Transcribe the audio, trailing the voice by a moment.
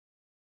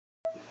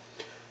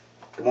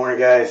Good morning,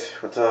 guys.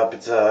 What's up?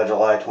 It's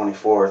July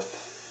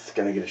 24th.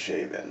 Gonna get a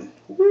shave in.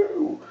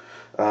 Woo!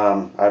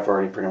 I've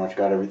already pretty much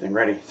got everything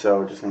ready,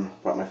 so just gonna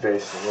wet my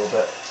face a little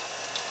bit.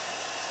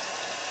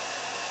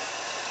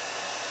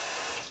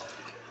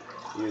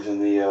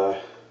 Using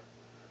the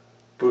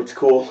Boots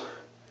Cool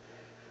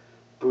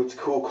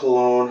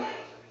cologne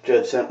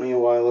Jed sent me a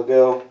while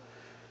ago.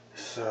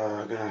 So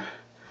I'm gonna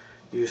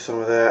use some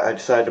of that. I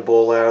decided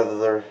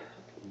to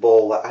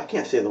I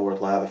can't say the word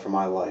lather for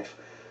my life.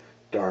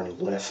 Darn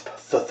lisp.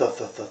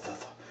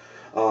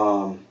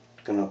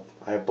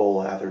 I bowl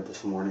lathered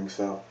this morning,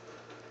 so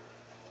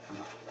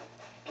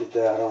get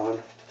that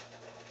on.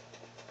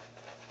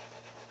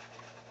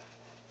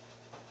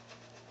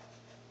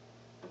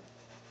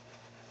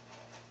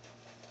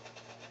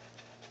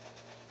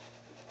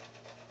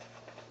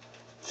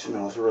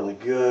 Smells really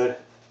good.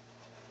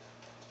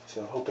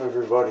 So hope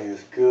everybody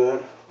is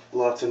good.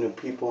 Lots of new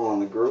people on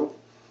the group.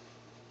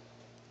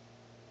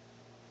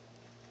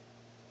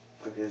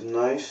 Look, it's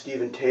nice.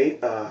 Stephen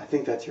Tate, I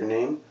think that's your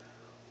name.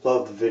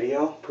 Love the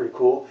video. Pretty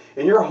cool.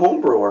 And you're a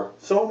home brewer.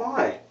 So am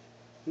I.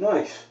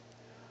 Nice.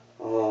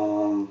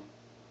 Although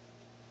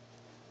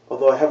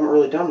I haven't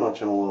really done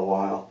much in a little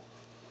while.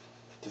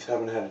 Just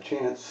haven't had a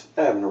chance.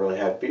 I haven't really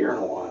had beer in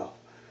a while.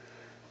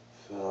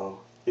 So,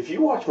 if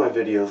you watch my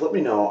videos, let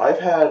me know. I've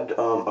had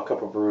a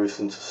couple brews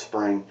since the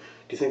spring.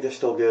 Do you think they're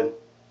still good?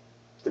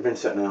 They've been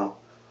sitting out.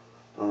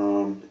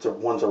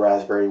 One's a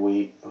raspberry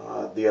wheat.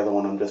 The other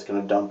one I'm just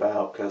going to dump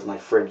out because my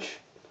fridge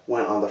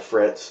went on the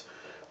fritz.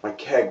 My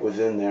keg was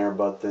in there,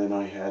 but then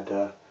I had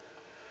to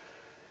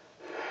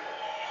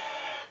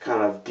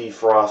kind of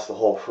defrost the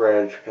whole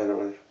fridge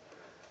because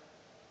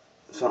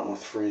something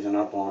was freezing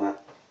up on it.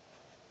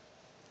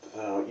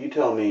 So you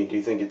tell me, do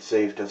you think it's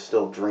safe to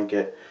still drink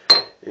it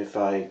if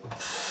I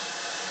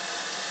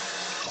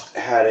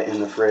had it in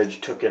the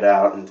fridge, took it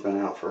out, and it's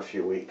been out for a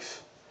few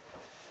weeks?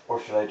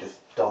 Or should I just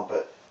dump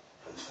it?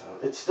 So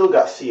it's still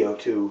got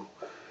CO2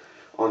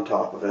 on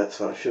top of it,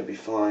 so it should be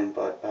fine,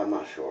 but I'm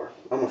not sure.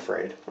 I'm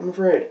afraid.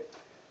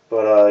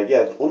 But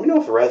yeah, let me know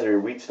if the raspberry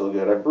wheat's still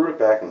good. I brewed it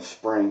back in the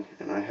spring,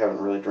 and I haven't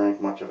really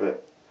drank much of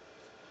it.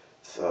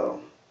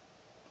 So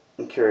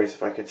I'm curious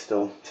if I could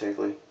still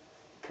safely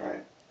try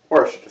it.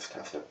 Or I should just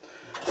test it.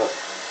 But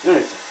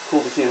anyways,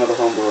 cool to see another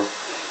home brewer.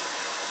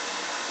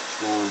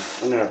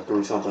 I'm going to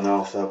brew something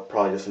else,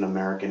 probably just an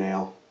American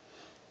ale,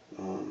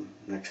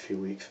 next few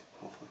weeks,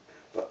 hopefully.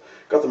 But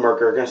got the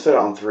Merker, going to set it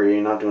on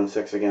 3, not doing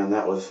 6 again.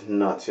 That was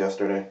nuts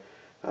yesterday.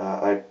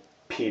 I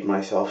peed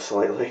myself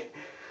slightly,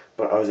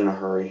 but I was in a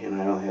hurry, and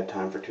I only had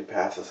time for 2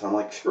 passes, so I'm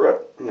like, screw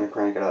it, I'm going to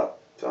crank it up.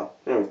 So,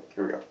 anyway,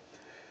 here we go.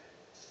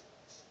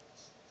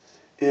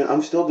 And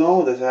I'm still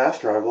going with this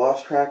Astra. I've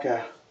lost track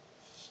of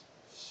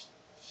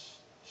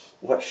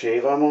what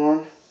shave I'm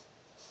on,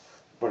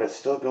 but it's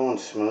still going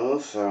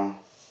smooth, so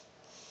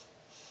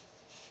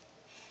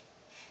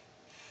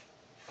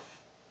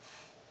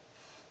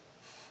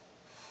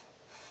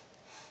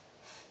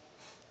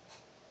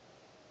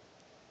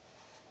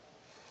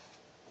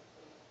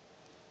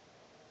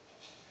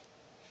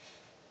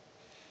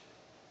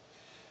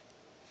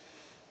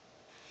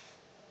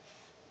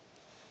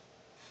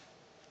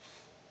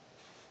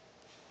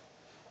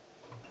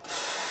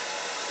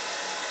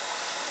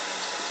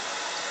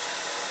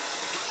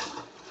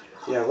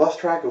yeah, I've lost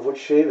track of which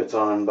shave it's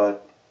on,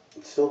 but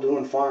it's still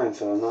doing fine,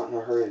 so I'm not in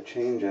a hurry to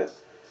change it.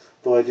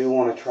 Though I do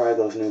want to try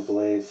those new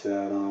blades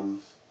that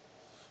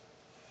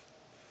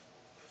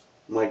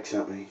Mike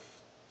sent me.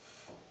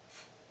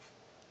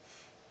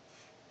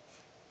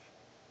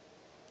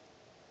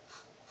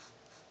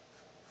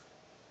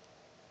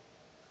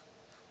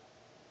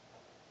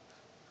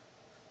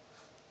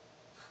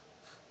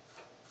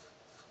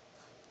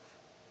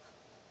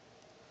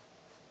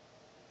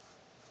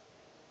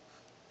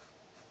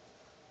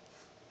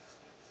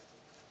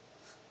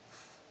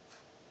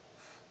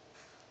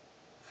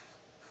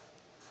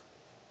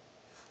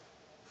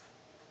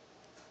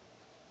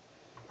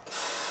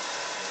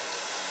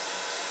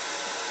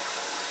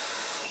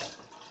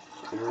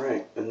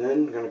 Alright, and then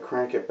I'm going to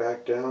crank it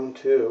back down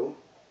to,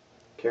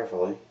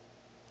 carefully,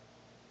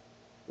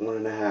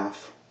 1.5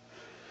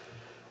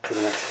 for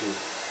the next few.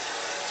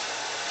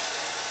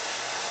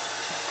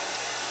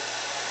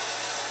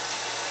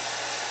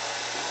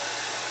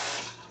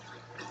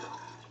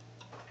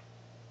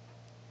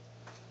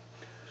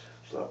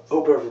 So,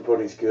 hope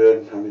everybody's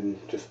good. I've been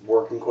just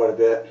working quite a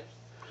bit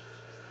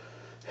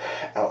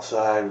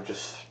outside, which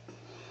just,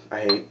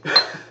 I hate.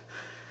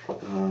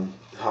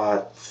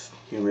 Hot,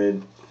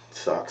 humid,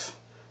 sucks.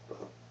 But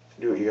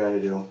do what you gotta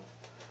do.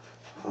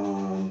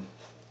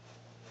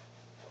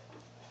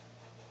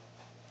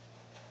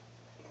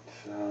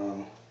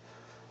 So,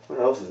 what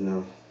else is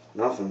new?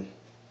 Nothing.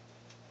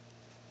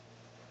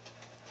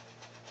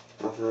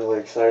 Nothing really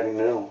exciting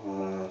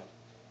new.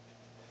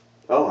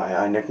 Oh,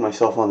 I nicked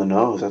myself on the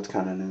nose. That's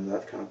kind of new.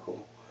 That's kind of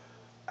cool.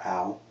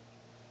 Ow.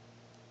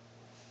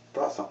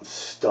 Thought something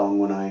stung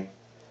when I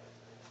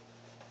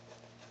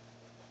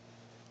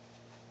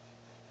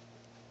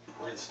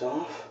rinsed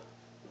off.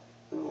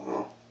 I don't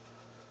know.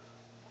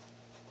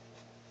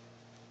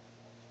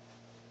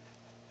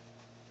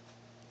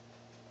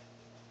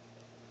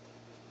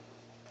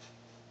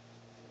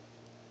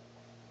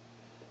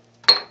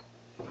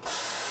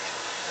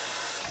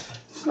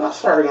 It's not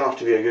starting off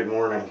to be a good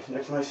morning.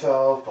 Nick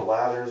myself, the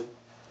lather's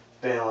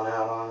bailing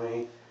out on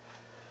me.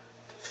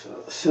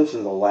 So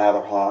Simpson's a lather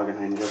hog and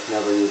I just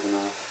never use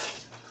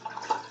enough.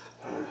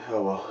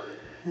 Oh well.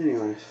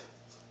 Anyways.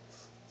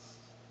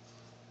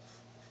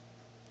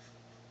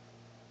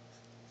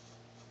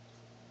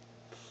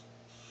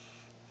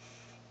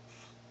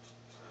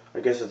 I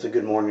guess it's a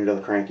good morning to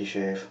the Cranky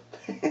Shave.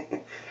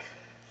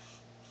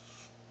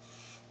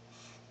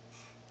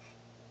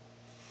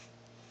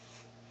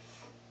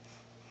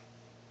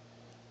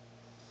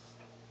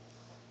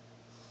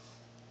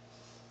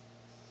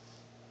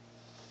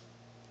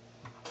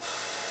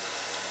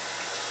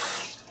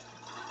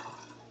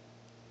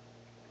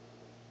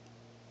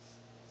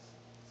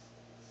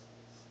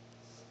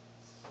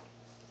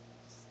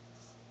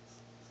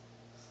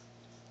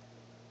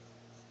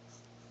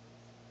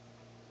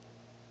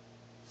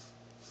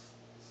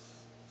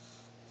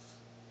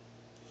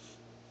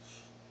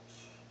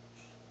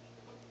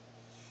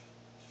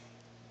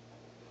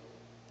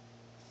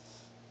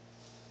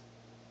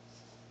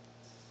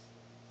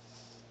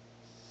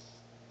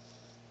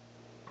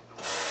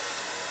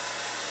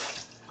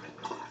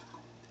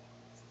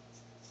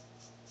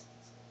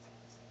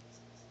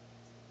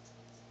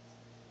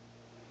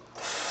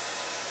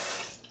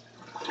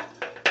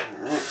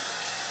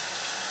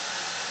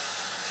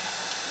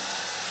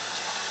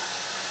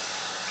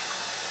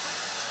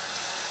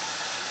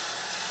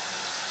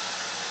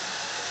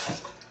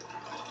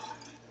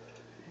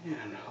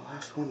 And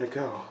last one to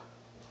go.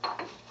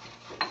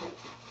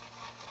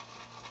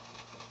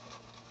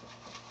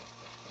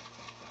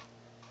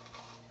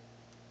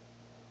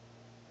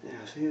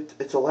 Yeah, see,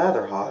 it's a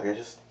lather hog. I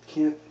just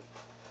can't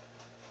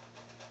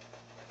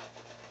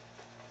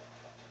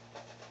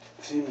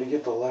seem to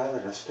get the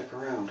lather to stick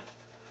around.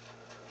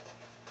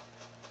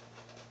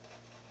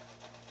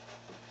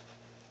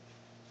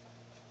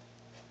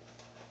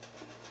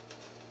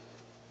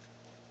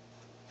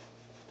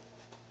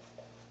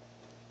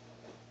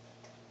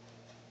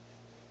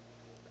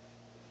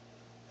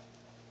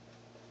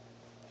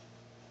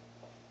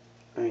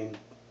 I mean,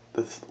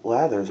 this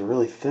lather is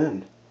really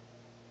thin.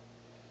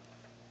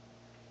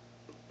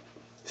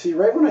 See,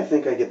 right when I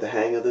think I get the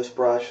hang of this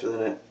brush,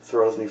 then it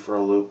throws me for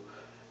a loop.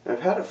 And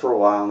I've had it for a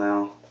while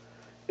now.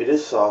 It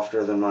is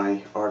softer than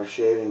my Art of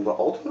Shaving, but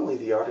ultimately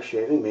the Art of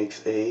Shaving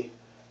makes a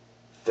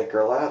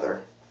thicker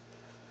lather.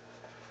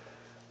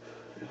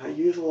 And I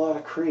use a lot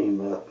of cream,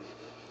 but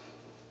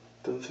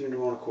it doesn't seem to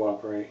want to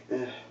cooperate.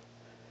 It's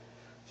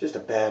just a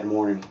bad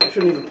morning. I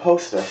shouldn't even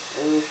post this.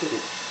 I really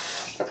shouldn't.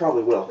 I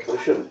probably will, but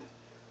I shouldn't.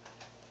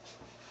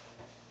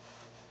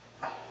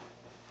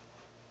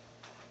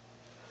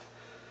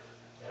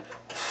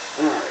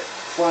 Alright,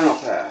 final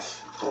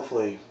pass.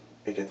 Hopefully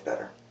it gets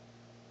better.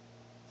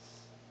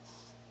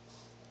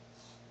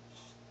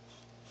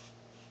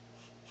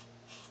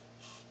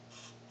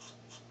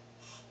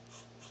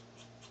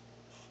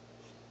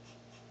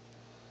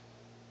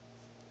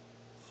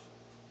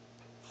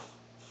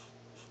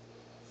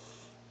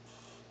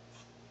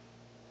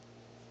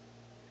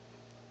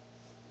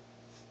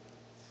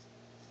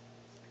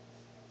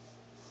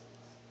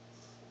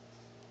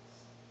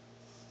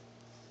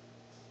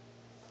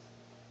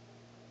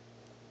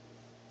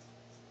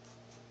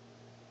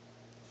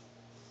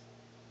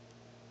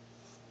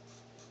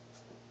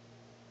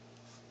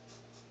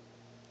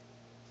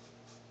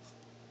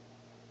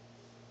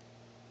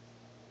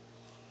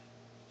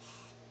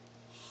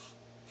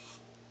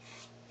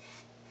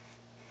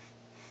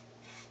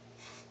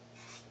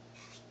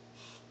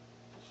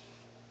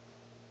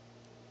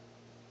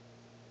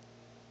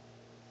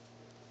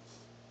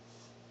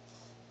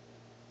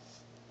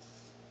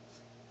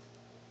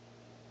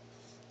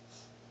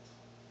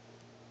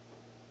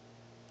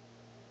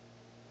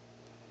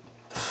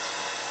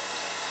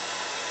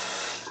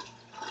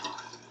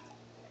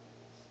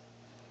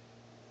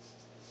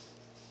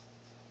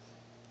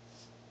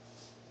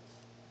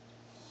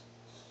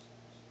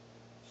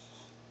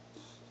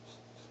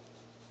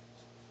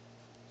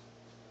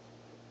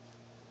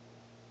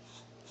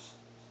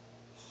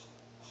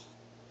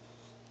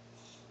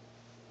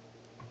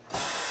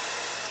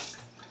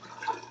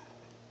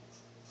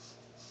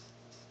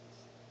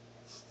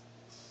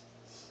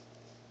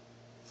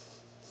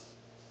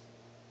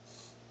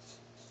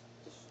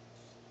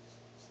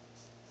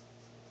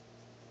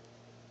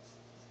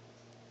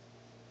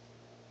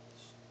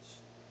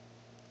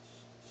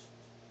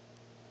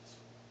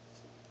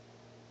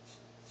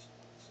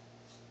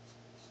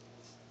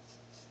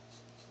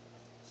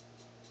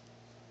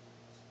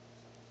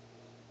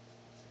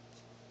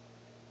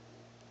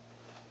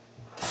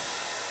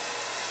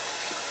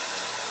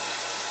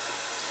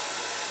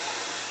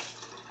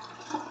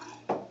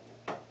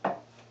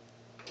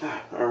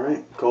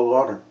 Alright, cold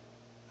water.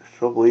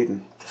 Still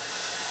bleeding.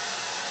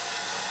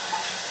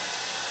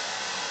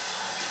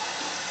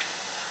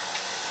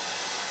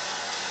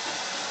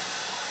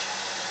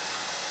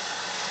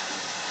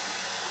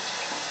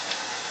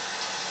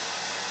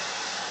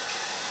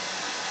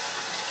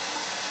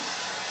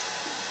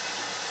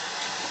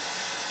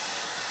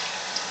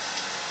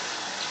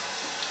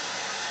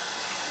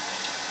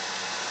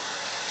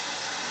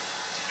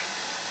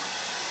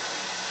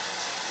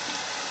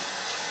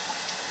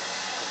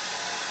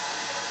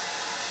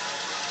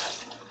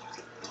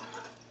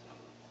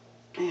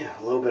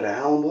 bit of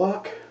Allen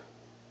block.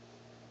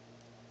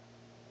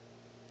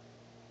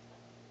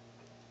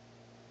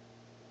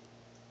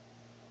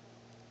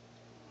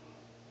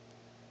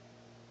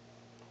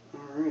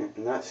 Alright,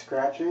 and that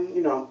scratching,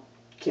 you know,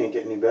 can't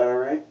get any better,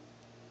 right?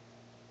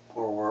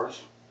 Or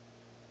worse.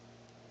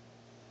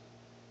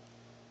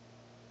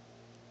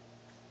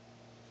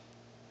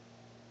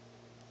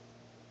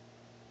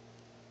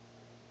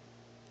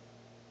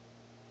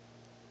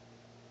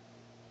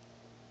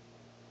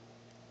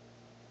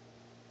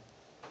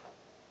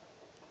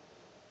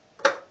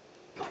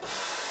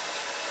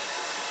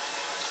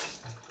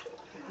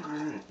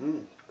 Alright,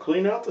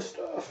 clean out the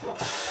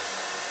stuff.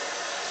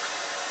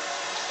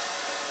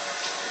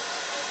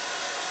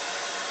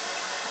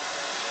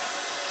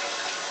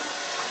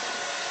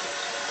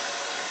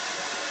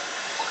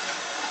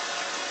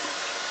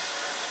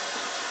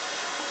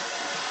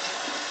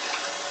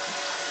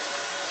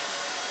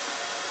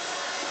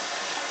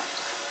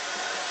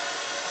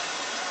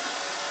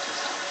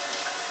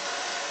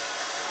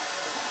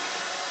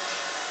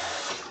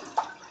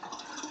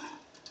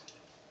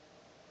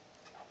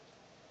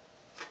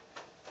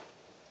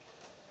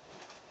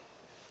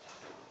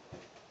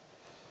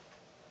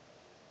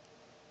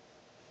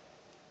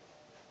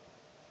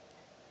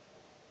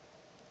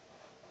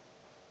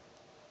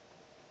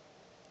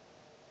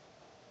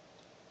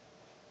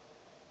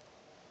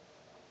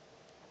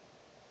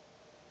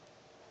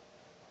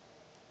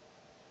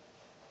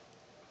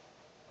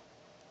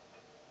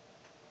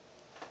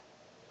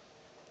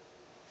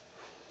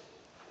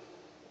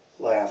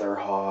 Lather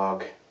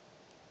hog.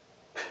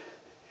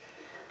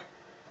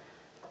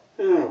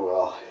 Oh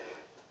well.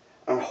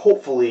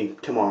 Hopefully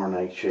tomorrow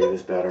night's shave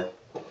is better.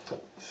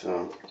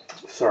 So,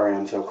 sorry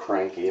I'm so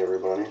cranky,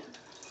 everybody.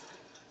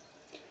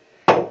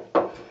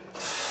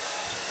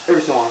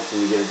 Every so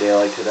often you get a day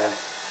like today.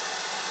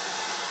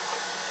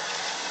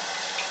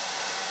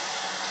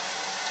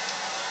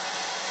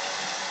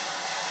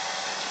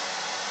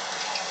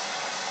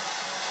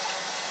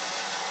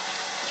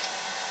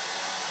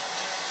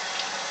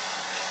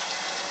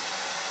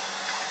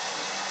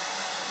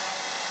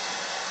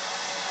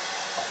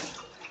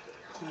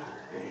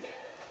 Alright.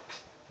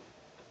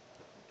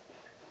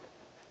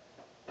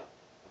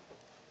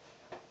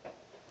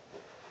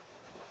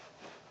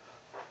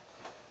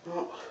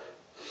 Well,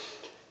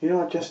 you know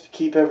what, just to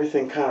keep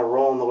everything kind of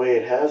rolling the way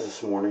it has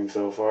this morning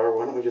so far,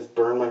 why don't we just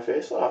burn my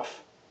face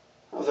off?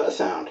 How's that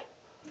sound?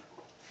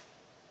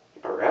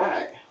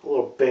 Alright, a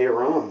little bay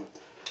rum.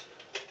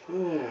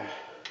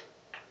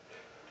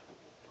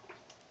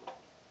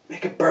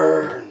 Make it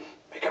burn!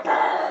 Make it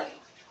burn!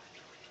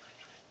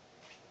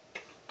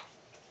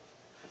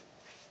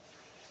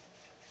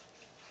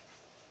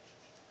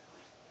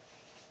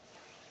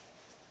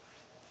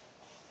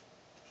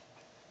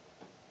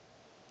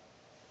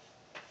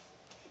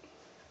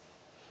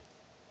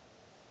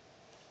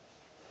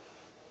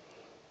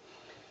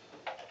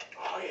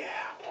 Oh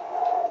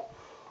yeah.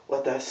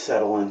 Let that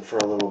settle in for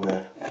a little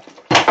bit.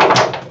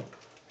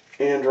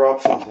 And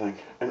drop something.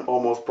 And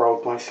almost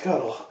broke my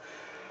scuttle.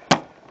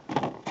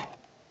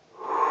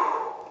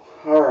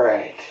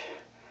 Alright.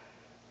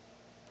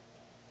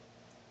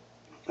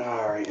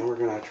 Alright, and we're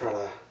going to try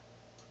to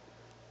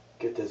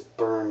get this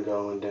burn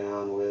going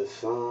down with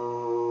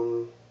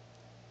some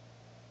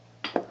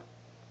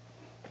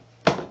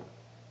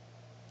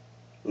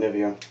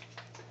Nivea.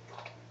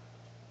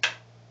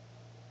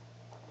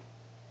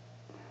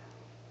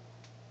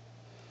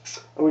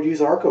 I would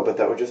use Arco, but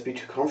that would just be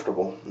too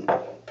comfortable.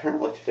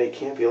 Apparently today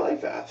can't be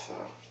like that, so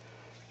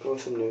go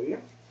with some Nivea.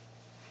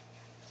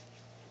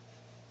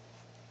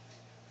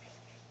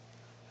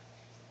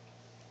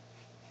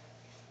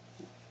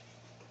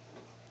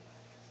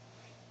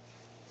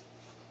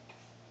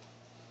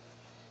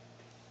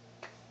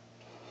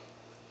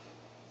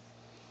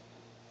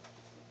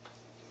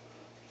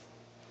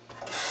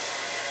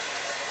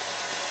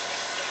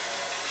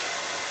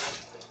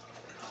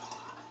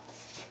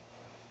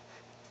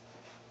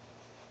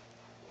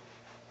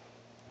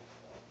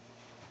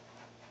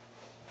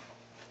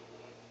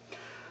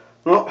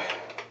 Well,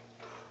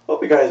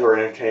 hope you guys were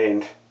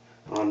entertained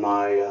on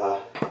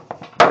my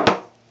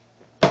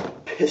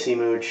pissy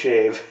mood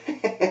shave.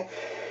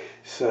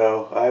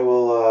 So I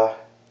will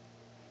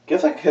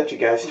guess I'll catch you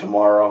guys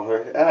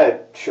tomorrow. I'm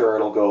sure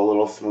it'll go a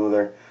little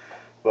smoother.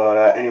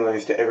 But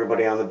anyways, to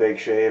everybody on the Big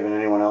Shave and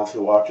anyone else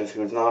who watches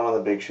who's not on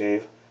the Big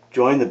Shave,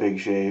 join the Big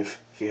Shave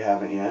if you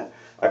haven't yet.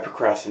 I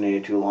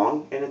procrastinated too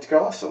long and it's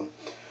awesome.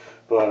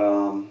 But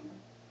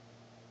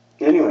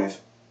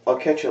anyways, I'll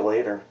catch you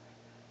later.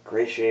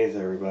 Great shaves,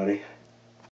 everybody.